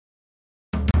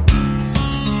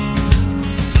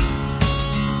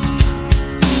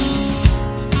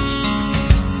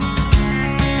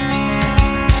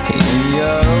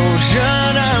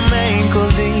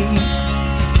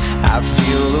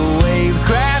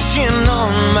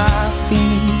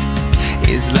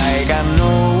like I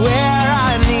know where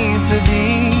I need to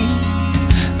be,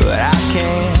 but I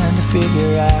can't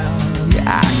figure out,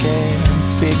 yeah, I can't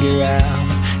figure out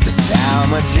just how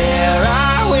much air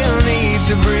I will need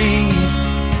to breathe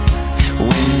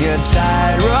when your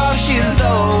tide rushes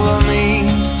over me.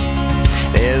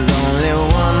 There's only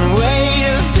one way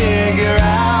to figure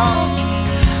out,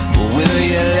 but will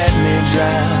you let me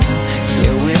drown?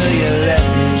 Yeah, will you let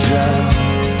me drown?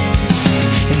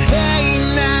 And hey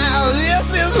now, this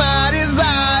is my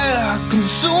desire,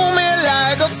 consume me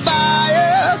like a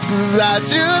fire, 'cause I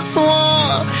just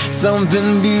want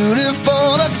something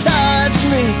beautiful to touch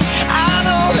me. I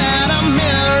know that I'm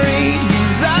married,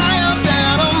 'cause I am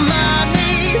down on my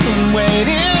knees and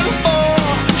waiting for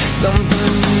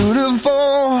something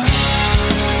beautiful.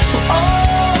 Oh,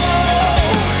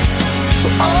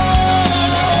 oh,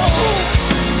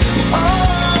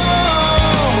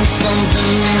 oh,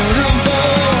 something beautiful.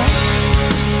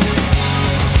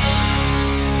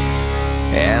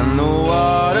 And the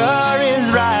water is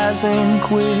rising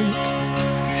quick,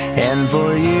 and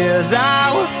for years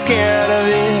I was scared of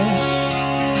it.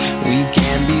 We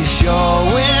can't be sure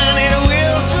when it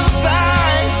will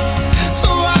subside, so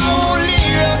I won't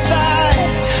leave your side.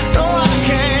 No, I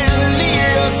can't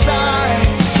leave your side.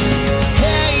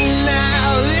 Hey now,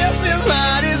 this is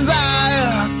my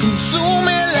desire, consume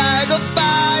me like a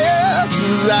fire,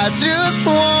 'cause I just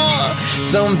want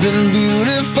something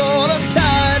beautiful to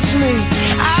touch me.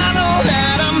 I know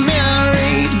that I'm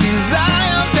married, 'cause I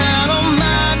am down on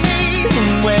my knees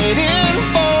and waiting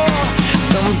for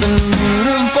something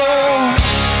beautiful.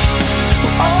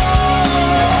 Oh,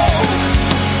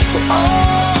 oh,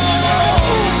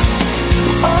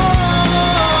 oh,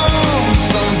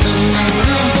 something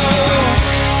beautiful.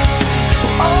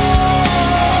 Oh,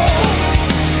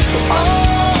 oh,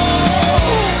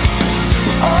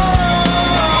 oh,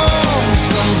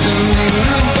 something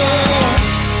beautiful.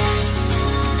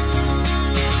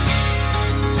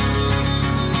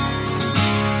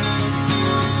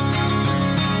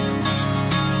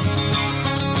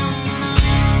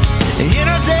 In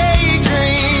a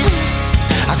daydream,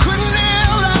 I couldn't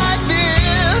live like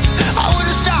this. I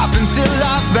wouldn't stop until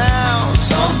I found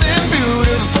something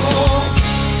beautiful.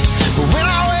 But when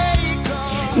I wake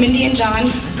up, Mindy and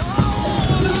Jon,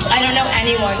 I don't know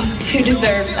anyone who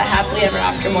deserves a happily ever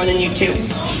after more than you two.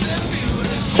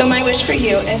 So my wish for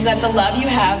you is that the love you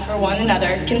have for one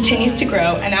another continues to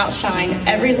grow and outshine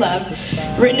every love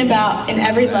written about in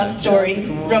every love story,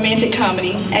 romantic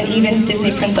comedy, and even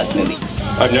Disney princess movie.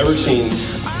 I've never seen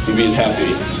you be as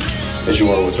happy as you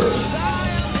are with her,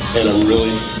 and I'm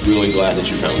really, really glad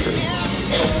that you found her.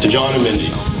 To Jon and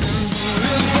Mindy,